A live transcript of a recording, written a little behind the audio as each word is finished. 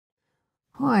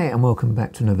Hi and welcome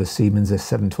back to another Siemens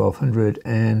S7-1200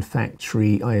 and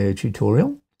FactoryI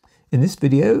tutorial. In this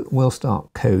video we'll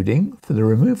start coding for the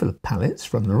removal of pallets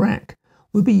from the rack.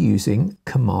 We'll be using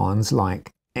commands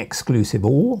like exclusive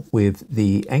OR with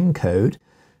the ENCODE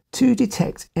to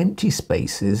detect empty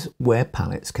spaces where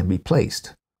pallets can be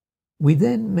placed. We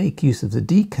then make use of the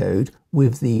DECODE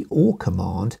with the OR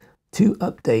command to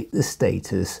update the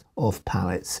status of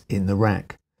pallets in the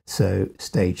rack. So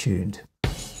stay tuned.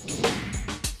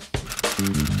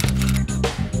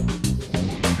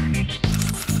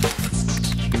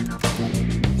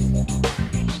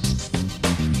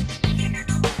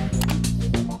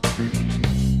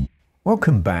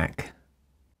 Welcome back.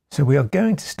 So we are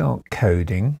going to start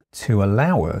coding to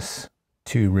allow us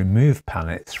to remove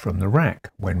pallets from the rack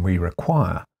when we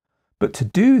require. But to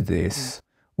do this,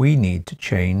 we need to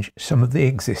change some of the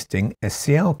existing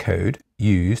SCL code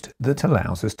used that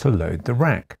allows us to load the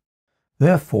rack.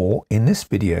 Therefore, in this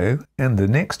video and the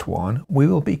next one, we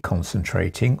will be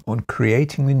concentrating on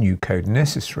creating the new code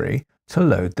necessary to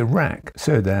load the rack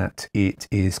so that it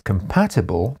is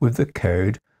compatible with the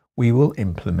code we will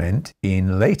implement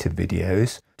in later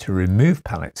videos to remove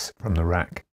pallets from the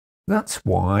rack. That's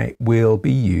why we'll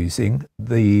be using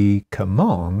the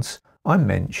commands I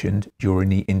mentioned during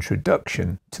the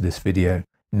introduction to this video,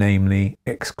 namely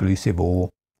exclusive OR,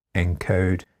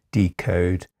 ENCODE,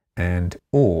 DECODE and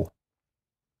OR.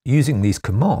 Using these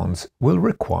commands will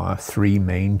require three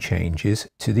main changes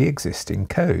to the existing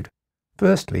code.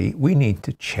 Firstly, we need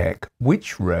to check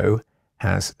which row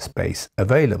has space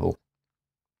available.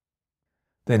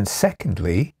 Then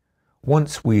secondly,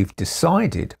 once we've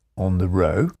decided on the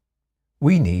row,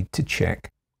 we need to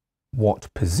check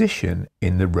what position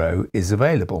in the row is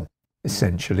available,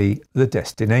 essentially the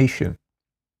destination.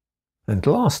 And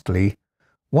lastly,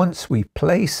 once we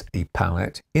place a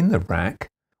pallet in the rack,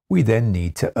 we then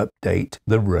need to update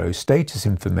the row status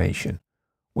information,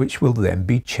 which will then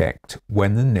be checked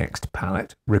when the next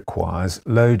pallet requires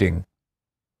loading.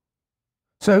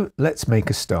 So let's make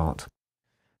a start.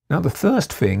 Now the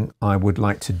first thing I would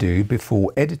like to do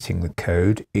before editing the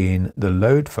code in the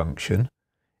load function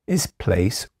is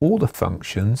place all the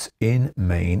functions in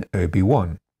main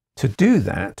OB1. To do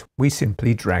that, we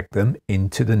simply drag them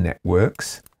into the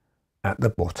networks at the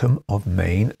bottom of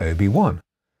main OB1.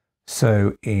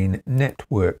 So in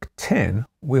network 10,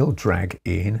 we'll drag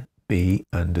in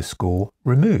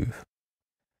B_remove.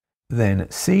 Then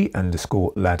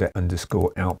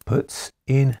C_ladder_outputs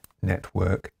in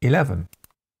network 11.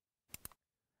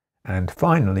 And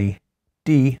finally,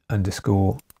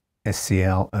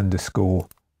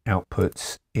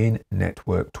 D_SCL_outputs in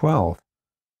network 12.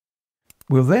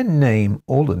 We'll then name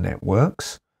all the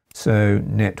networks. So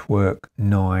network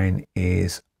 9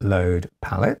 is load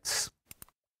pallets.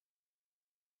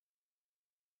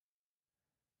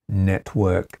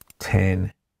 Network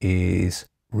 10 is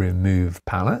remove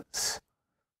pallets.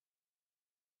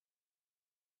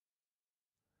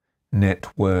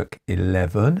 Network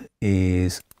 11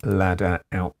 is ladder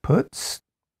outputs.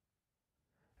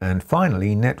 And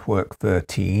finally, network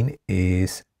 13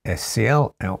 is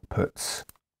SCL outputs.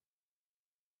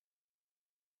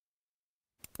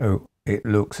 Oh, it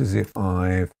looks as if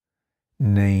I've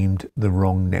named the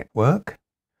wrong network.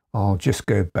 I'll just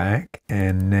go back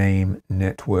and name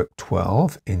network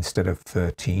 12 instead of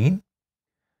 13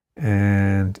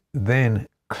 and then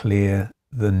clear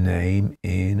the name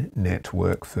in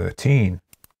network 13.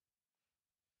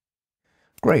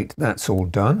 Great, that's all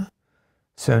done.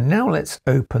 So now let's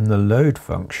open the load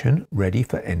function ready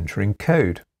for entering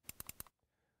code.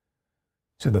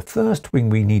 So the first thing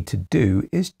we need to do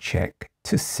is check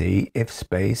to see if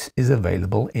space is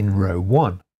available in row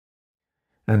 1.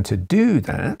 And to do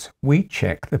that, we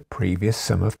check the previous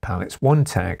sum of pallets 1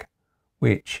 tag,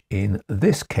 which in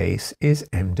this case is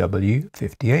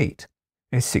MW58,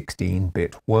 a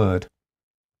 16-bit word.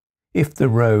 If the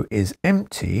row is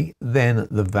empty, then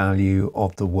the value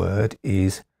of the word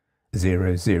is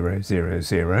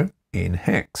 0000 in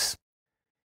hex.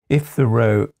 If the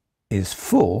row is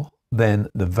full, then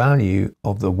the value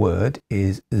of the word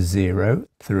is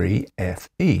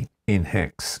 03FE in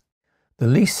hex. The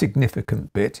least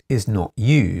significant bit is not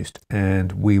used,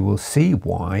 and we will see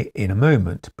why in a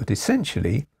moment, but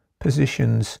essentially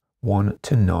positions 1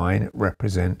 to 9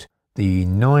 represent the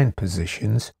 9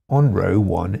 positions on row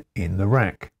 1 in the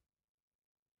rack.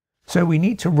 So we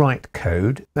need to write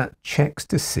code that checks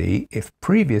to see if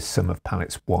previous sum of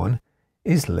pallets 1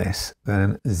 is less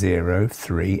than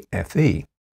 03FE.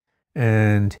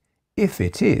 And if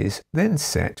it is, then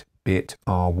set bit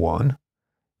R1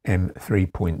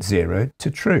 M3.0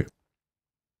 to true.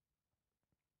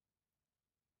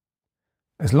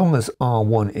 As long as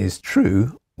R1 is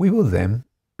true, we will then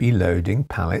be loading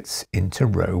pallets into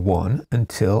row 1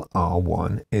 until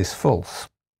R1 is false.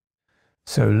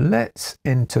 So let's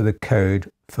enter the code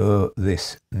for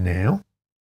this now.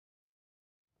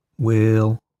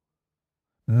 We'll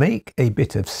make a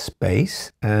bit of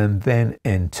space and then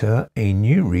enter a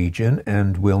new region,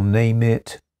 and we'll name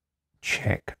it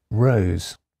check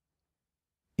rows.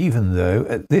 Even though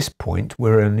at this point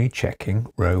we're only checking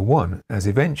row 1, as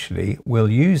eventually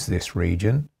we'll use this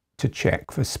region to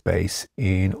check for space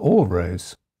in all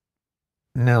rows.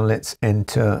 Now let's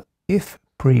enter if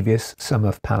previous sum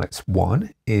of pallets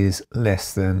 1 is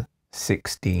less than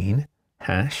 16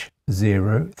 hash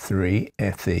 03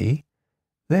 FE,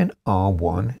 then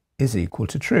R1 is equal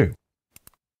to true.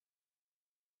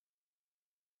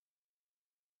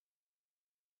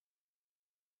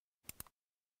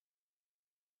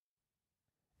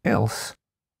 Else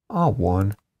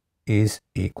R1 is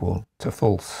equal to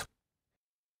false.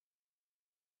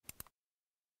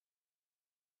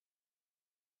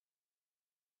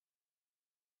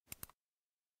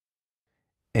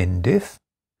 End if,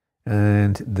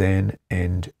 and then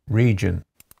end region.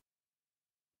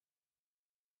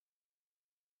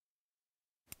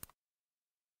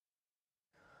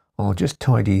 I'll just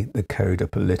tidy the code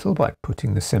up a little by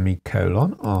putting the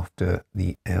semicolon after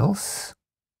the else.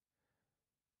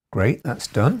 Great, that's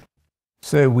done.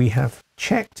 So we have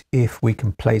checked if we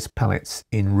can place pallets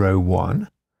in row 1.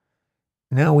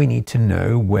 Now we need to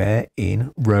know where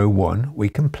in row 1 we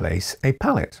can place a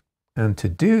pallet. And to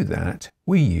do that,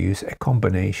 we use a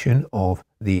combination of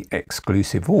the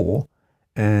exclusive OR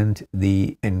and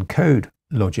the ENCODE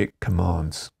logic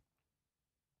commands.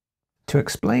 To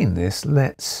explain this,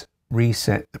 let's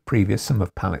reset the previous sum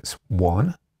of pallets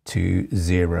 1 to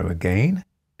 0 again,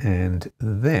 and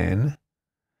then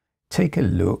take a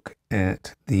look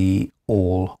at the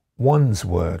all ones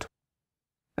word.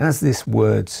 As this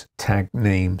word's tag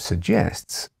name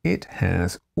suggests, it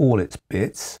has all its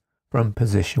bits from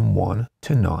position 1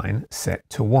 to 9 set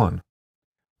to 1.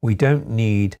 We don't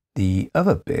need the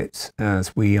other bits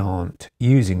as we aren't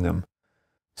using them,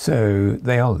 so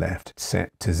they are left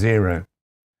set to 0.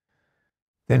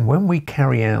 Then when we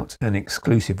carry out an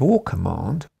exclusive OR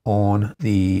command on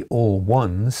the all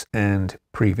ones and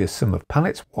previous sum of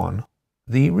pallets 1,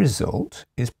 the result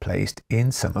is placed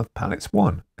in sum of pallets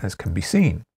 1, as can be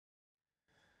seen.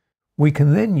 We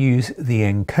can then use the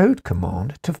ENCODE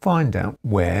command to find out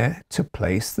where to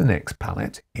place the next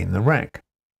pallet in the rack.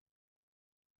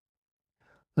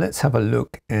 Let's have a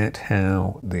look at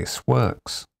how this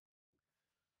works.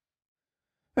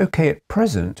 Okay, at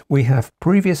present we have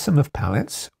previous sum of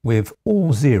pallets with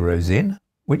all zeros in,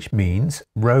 which means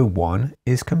row 1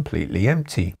 is completely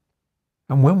empty.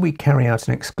 And when we carry out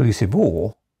an exclusive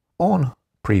OR on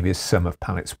previous sum of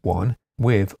pallets 1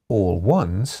 with all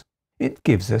ones, it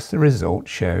gives us the result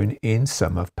shown in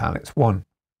sum of pallets 1.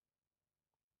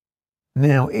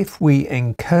 Now if we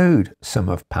encode sum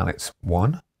of pallets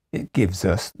 1, it gives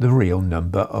us the real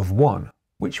number of 1,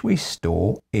 which we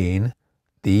store in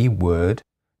the word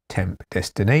temp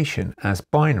destination as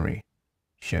binary,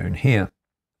 shown here.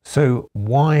 So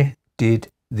why did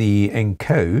the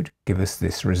ENCODE give us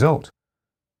this result?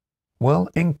 Well,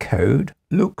 ENCODE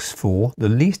looks for the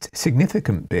least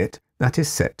significant bit that is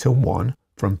set to 1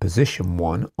 from position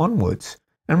 1 onwards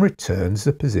and returns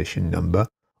the position number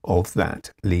of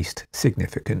that least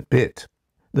significant bit.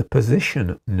 The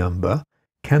position number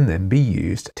can then be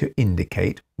used to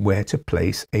indicate where to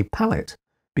place a pallet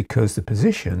because the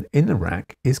position in the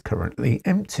rack is currently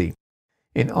empty.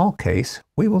 In our case,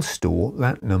 we will store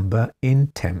that number in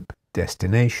temp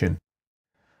destination.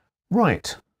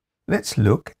 Right, let's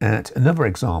look at another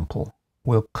example.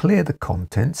 We'll clear the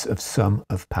contents of sum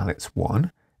of pallets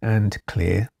 1 and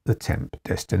clear the temp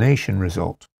destination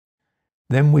result.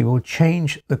 Then we will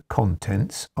change the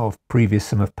contents of previous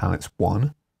sum of pallets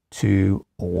 1 to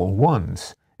all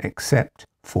ones, except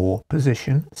for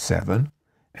position 7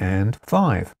 and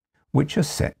 5, which are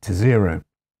set to 0.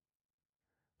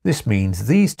 This means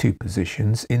these two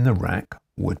positions in the rack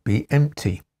would be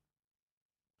empty.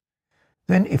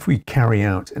 Then if we carry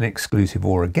out an exclusive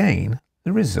OR again,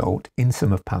 the result in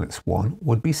sum of pallets 1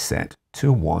 would be set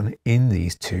to 1 in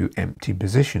these two empty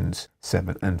positions,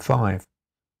 7 and 5.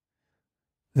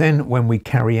 Then when we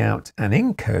carry out an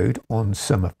ENCODE on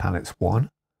sum of pallets 1,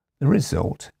 the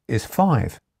result is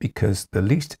 5 because the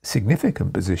least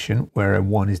significant position where a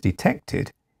 1 is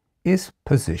detected is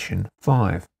position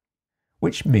 5,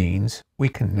 which means we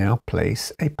can now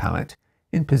place a pallet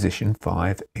in position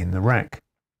 5 in the rack.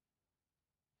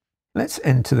 Let's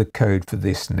enter the code for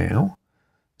this now.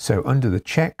 So under the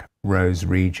check rows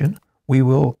region, we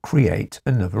will create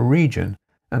another region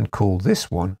and call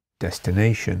this one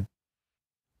destination.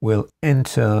 We'll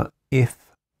enter if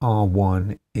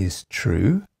R1 is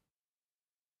true.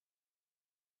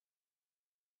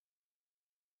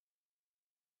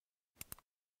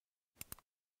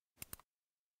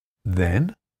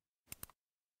 Then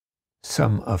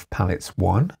sum of pallets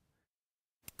 1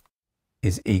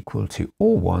 is equal to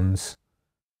all ones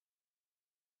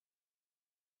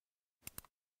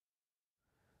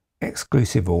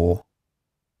exclusive OR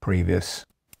previous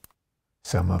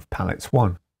sum of pallets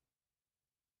 1.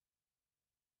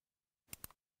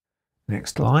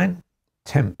 Next line,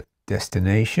 temp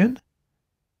destination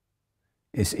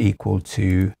is equal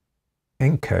to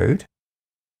ENCODE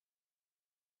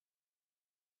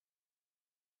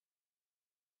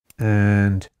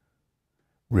and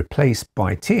replace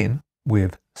byte in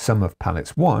with sum of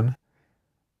pallets 1,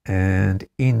 and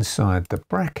inside the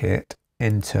bracket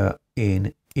enter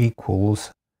in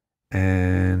equals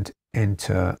and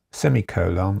enter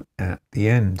semicolon at the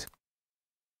end.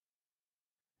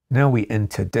 Now we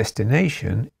enter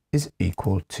destination is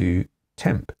equal to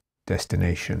temp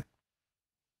destination.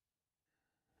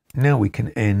 Now we can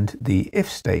end the if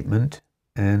statement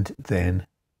and then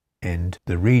end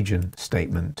the region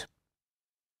statement.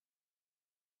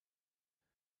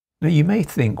 Now you may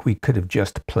think we could have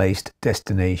just placed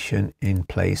destination in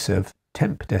place of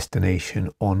temp destination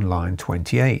on line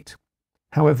 28.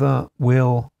 However,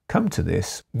 we'll come to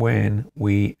this when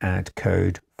we add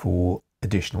code for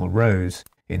additional rows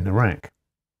in the rack.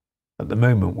 At the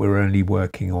moment we're only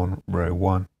working on row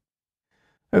 1.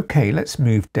 Okay, let's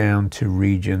move down to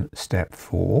region step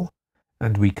 4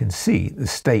 and we can see the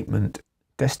statement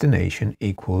destination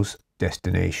equals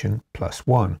destination plus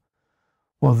 1.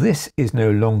 Well, this is no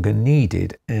longer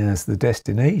needed as the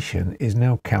destination is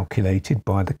now calculated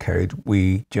by the code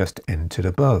we just entered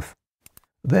above.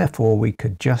 Therefore, we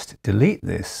could just delete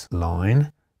this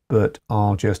line, but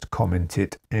I'll just comment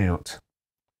it out.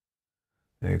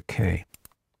 Okay,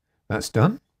 that's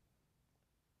done.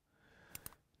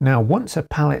 Now, once a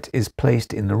pallet is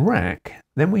placed in the rack,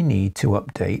 then we need to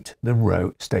update the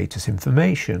row status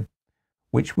information,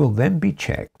 which will then be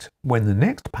checked when the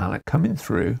next pallet coming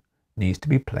through needs to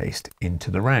be placed into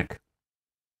the rack.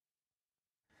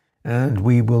 And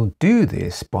we will do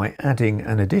this by adding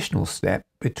an additional step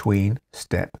between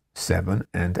step 7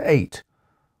 and 8.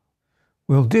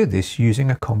 We'll do this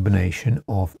using a combination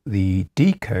of the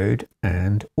DECODE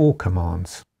and OR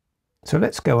commands. So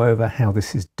let's go over how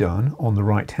this is done on the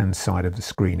right hand side of the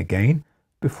screen again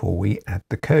before we add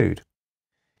the code.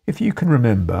 If you can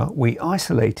remember, we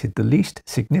isolated the least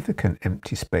significant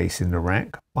empty space in the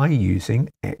rack by using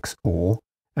XOR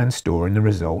and storing the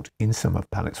result in sum of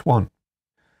pallets 1,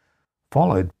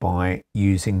 followed by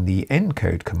using the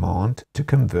ENCODE command to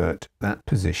convert that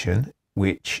position,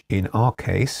 which in our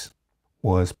case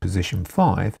was position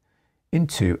 5,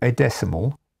 into a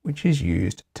decimal, which is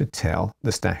used to tell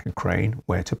the stacker crane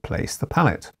where to place the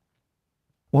pallet.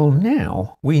 Well,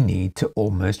 now we need to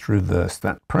almost reverse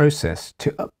that process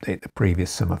to update the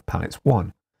previous sum of pallets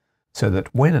 1, so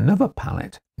that when another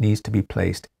pallet needs to be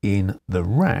placed in the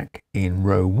rack in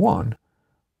row 1,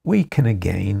 we can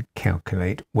again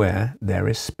calculate where there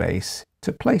is space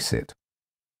to place it.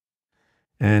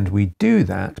 And we do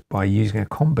that by using a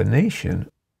combination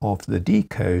of the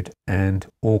DECODE and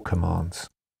OR commands.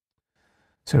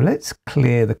 So let's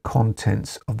clear the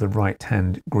contents of the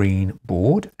right-hand green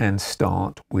board and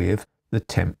start with the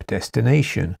temp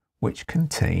destination, which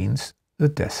contains the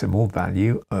decimal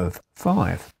value of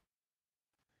 5.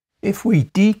 If we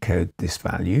decode this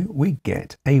value, we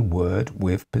get a word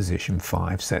with position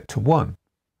 5 set to 1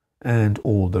 and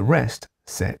all the rest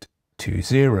set to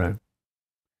 0.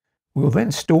 We'll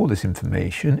then store this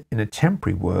information in a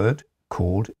temporary word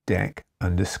called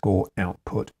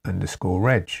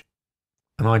dec_output_reg.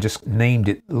 And I just named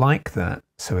it like that,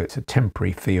 so it's a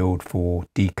temporary field for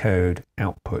decode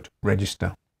output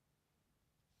register.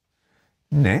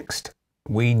 Next,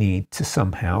 we need to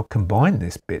somehow combine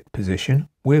this bit position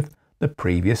with the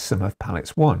previous sum of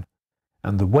pallets 1.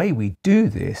 And the way we do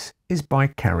this is by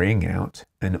carrying out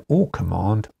an OR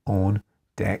command on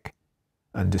dec_out_reg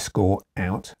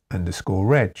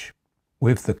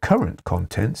with the current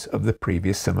contents of the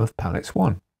previous sum of pallets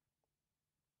 1.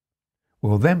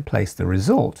 We'll then place the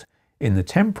result in the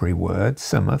temporary word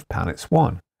sum of pallets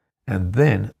 1 and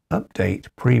then update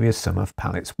previous sum of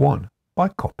pallets 1 by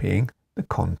copying the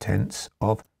contents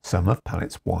of sum of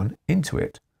pallets 1 into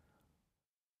it.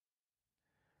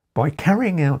 By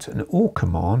carrying out an OR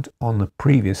command on the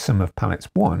previous sum of pallets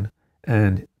 1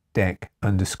 and dec_out_reg,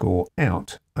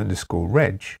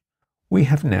 we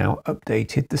have now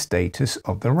updated the status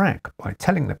of the rack by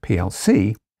telling the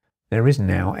PLC there is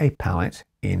now a pallet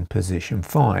in position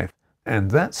 5, and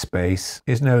that space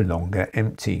is no longer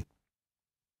empty.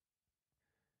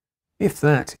 If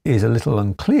that is a little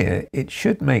unclear, it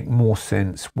should make more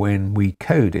sense when we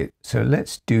code it, so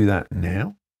let's do that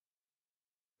now.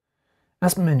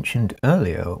 As mentioned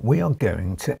earlier, we are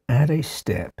going to add a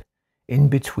step in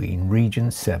between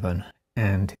region 7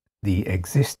 and the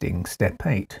existing step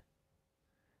 8.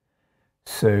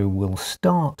 So we'll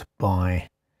start by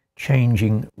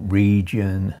changing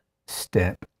region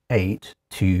step 8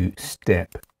 to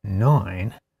step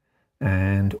 9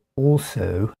 and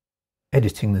also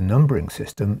editing the numbering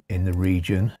system in the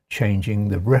region, changing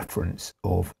the reference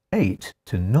of 8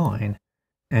 to 9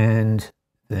 and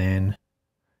then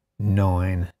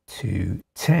 9 to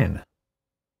 10.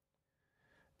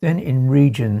 Then in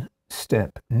region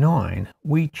step 9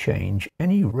 we change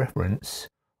any reference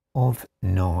of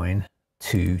 9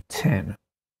 to 10.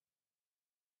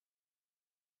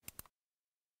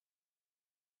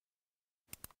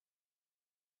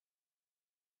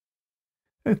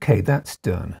 Okay, that's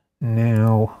done.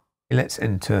 Now let's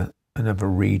enter another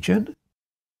region.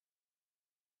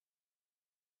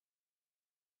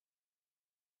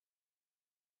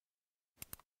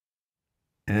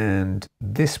 And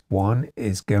this one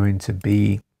is going to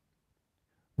be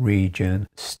region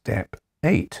step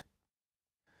 8.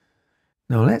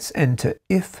 Now let's enter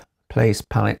if place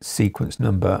pallet sequence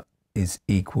number is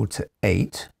equal to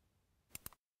 8,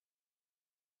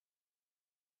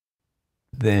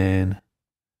 then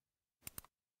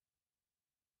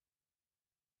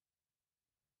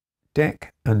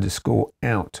dec_out_reg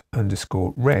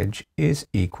is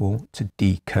equal to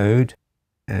decode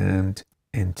and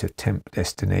enter temp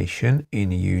destination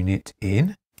in unit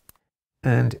in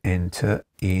and enter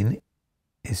in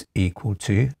is equal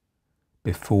to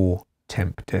before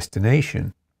temp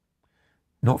destination,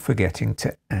 not forgetting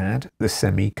to add the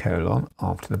semicolon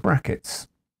after the brackets.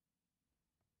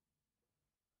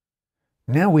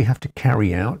 Now we have to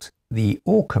carry out the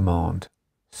OR command,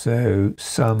 so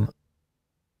sum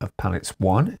of pallets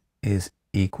 1 is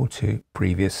equal to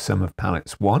previous sum of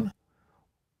pallets 1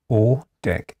 or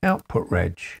dec output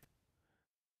reg.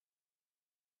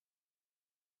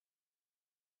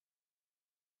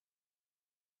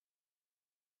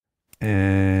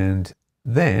 And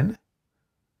then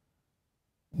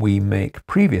we make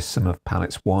previous sum of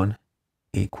pallets 1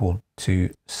 equal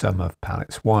to sum of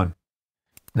pallets 1.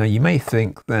 Now you may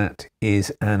think that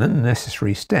is an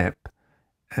unnecessary step,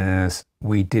 as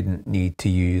we didn't need to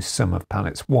use sum of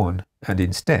pallets 1 and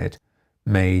instead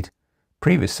made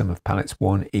previous sum of pallets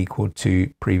 1 equal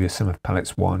to previous sum of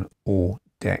pallets 1 or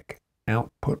dec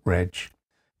output reg.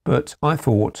 But I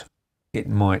thought it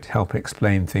might help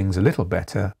explain things a little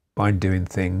better by doing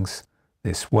things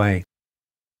this way.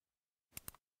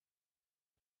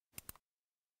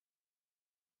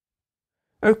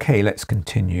 Okay, let's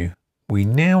continue. We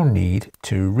now need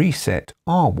to reset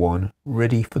R1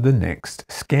 ready for the next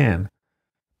scan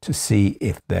to see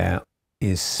if there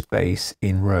is space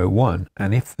in row 1,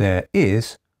 and if there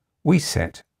is, we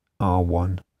set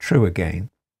R1 true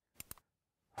again.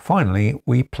 Finally,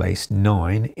 we place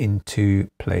 9 into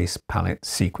place pallet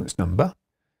sequence number.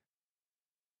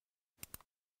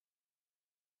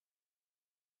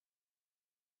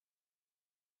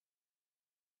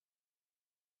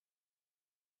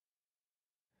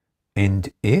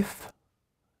 End if,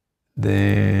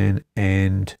 then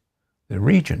end the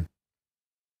region.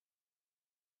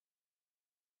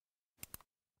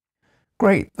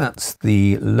 Great, that's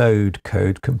the load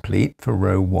code complete for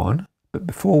row 1. But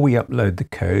before we upload the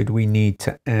code, we need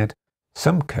to add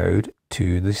some code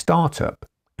to the startup,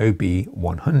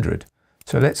 OB100.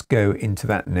 So let's go into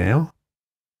that now.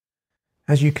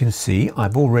 As you can see,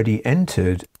 I've already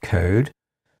entered code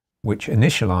which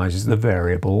initializes the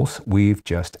variables we've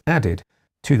just added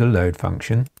to the load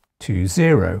function to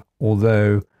 0.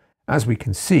 Although, as we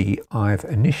can see, I've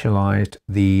initialized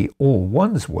the all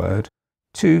ones word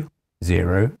to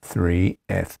 03FE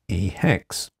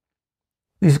hex.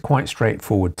 This is quite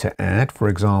straightforward to add. For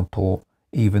example,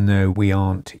 even though we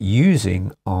aren't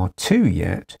using R2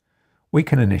 yet, we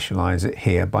can initialize it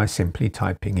here by simply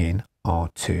typing in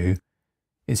R2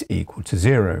 is equal to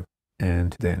 0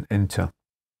 and then enter.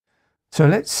 So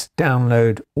let's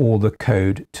download all the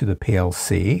code to the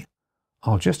PLC.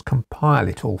 I'll just compile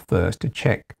it all first to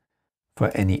check for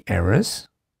any errors.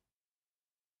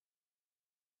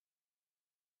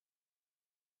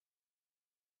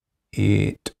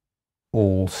 It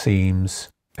all seems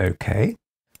okay.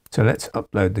 So let's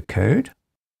upload the code.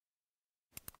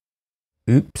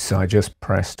 Oops, I just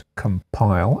pressed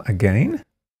compile again.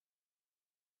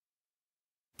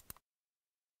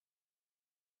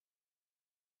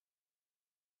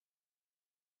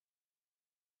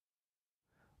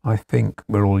 I think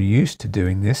we're all used to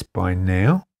doing this by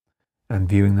now and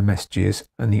viewing the messages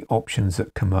and the options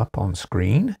that come up on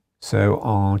screen. So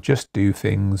I'll just do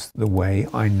things the way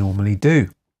I normally do.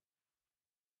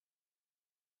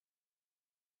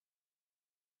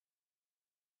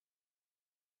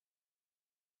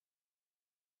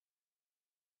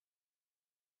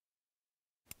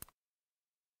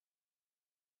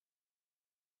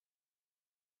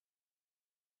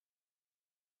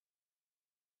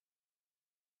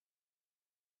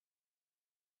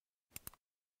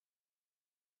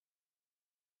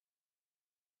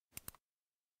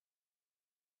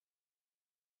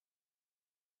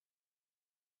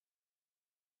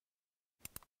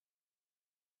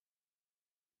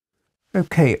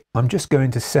 Okay, I'm just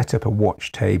going to set up a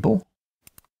watch table.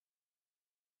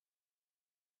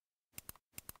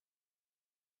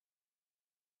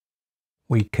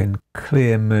 We can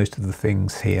clear most of the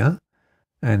things here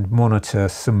and monitor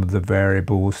some of the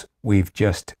variables we've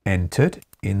just entered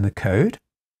in the code.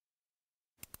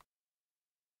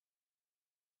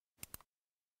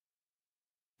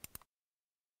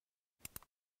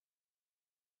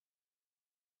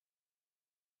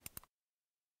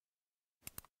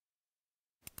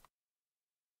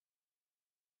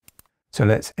 So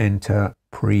let's enter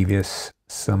previous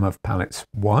sum of pallets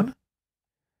 1.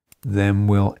 Then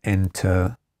we'll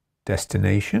enter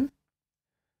destination.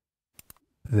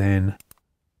 Then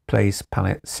place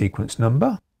pallet sequence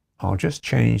number. I'll just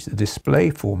change the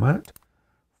display format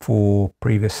for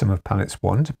previous sum of pallets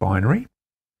 1 to binary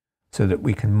so that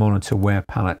we can monitor where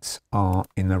pallets are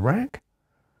in the rack.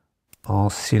 I'll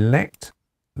select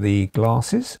the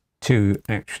glasses to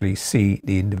actually see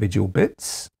the individual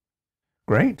bits.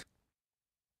 Great.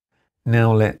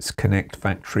 Now let's connect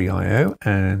FactoryIO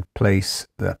and place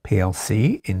the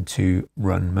PLC into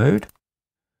run mode.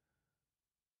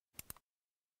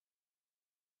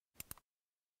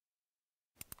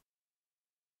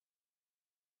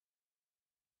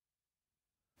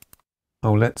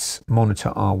 Oh, let's monitor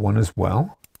R1 as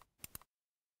well.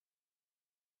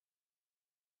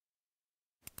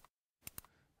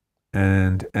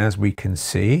 And as we can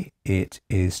see, it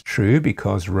is true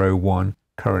because row 1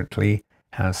 currently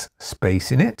has space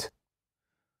in it.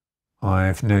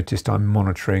 I've noticed I'm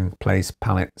monitoring place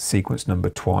pallet sequence number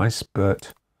twice,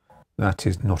 but that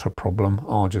is not a problem.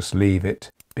 I'll just leave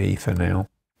it be for now.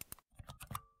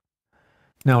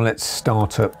 Now let's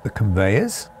start up the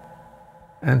conveyors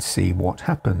and see what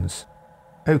happens.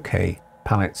 Okay,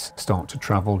 pallets start to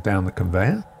travel down the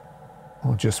conveyor.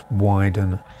 I'll just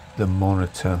widen the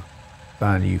monitor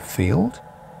value field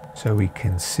so we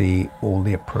can see all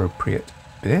the appropriate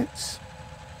bits.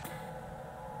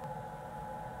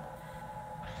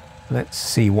 Let's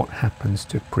see what happens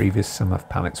to previous sum of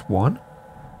pallets 1.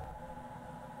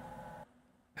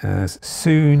 As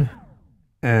soon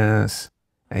as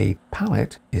a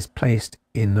pallet is placed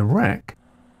in the rack,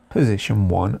 position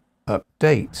 1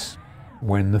 updates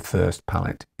when the first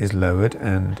pallet is lowered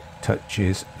and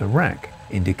touches the rack,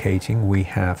 indicating we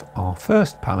have our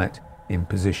first pallet in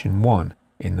position 1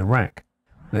 in the rack.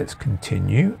 Let's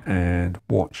continue and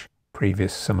watch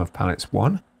previous sum of pallets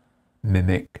 1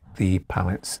 mimic the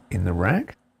pallets in the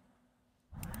rack.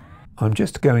 I'm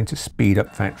just going to speed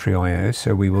up FactoryIO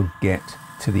so we will get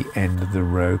to the end of the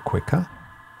row quicker.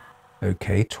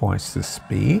 Okay, twice the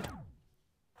speed.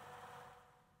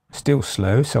 Still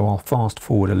slow, so I'll fast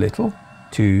forward a little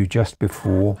to just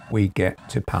before we get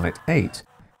to pallet 8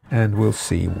 and we'll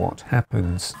see what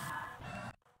happens.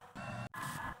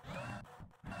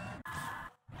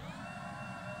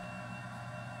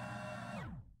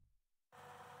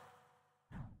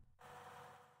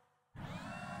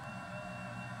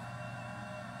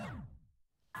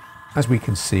 As we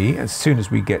can see, as soon as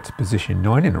we get to position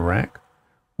 9 in a rack,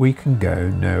 we can go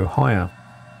no higher.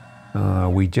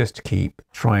 We just keep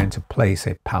trying to place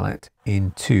a pallet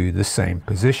into the same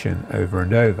position over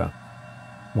and over,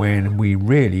 when we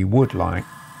really would like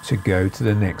to go to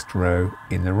the next row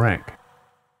in the rack.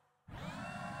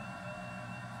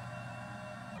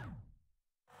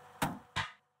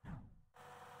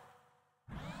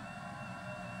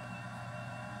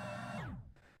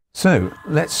 So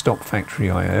let's stop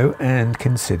FactoryIO and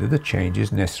consider the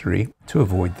changes necessary to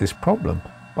avoid this problem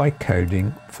by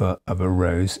coding for other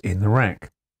rows in the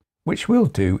rack, which we'll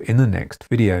do in the next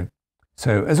video.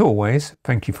 So as always,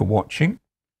 thank you for watching.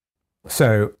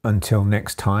 So until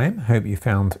next time, hope you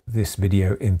found this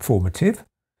video informative.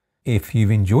 If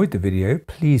you've enjoyed the video,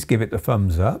 please give it a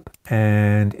thumbs up.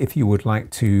 And if you would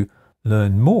like to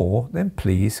learn more, then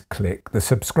please click the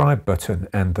subscribe button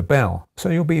and the bell so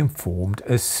you'll be informed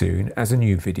as soon as a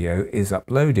new video is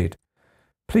uploaded.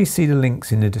 Please see the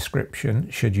links in the description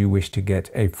should you wish to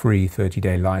get a free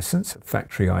 30-day license of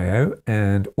FactoryIO,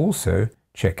 and also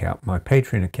check out my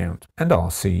Patreon account. And I'll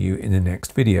see you in the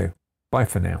next video. Bye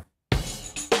for now.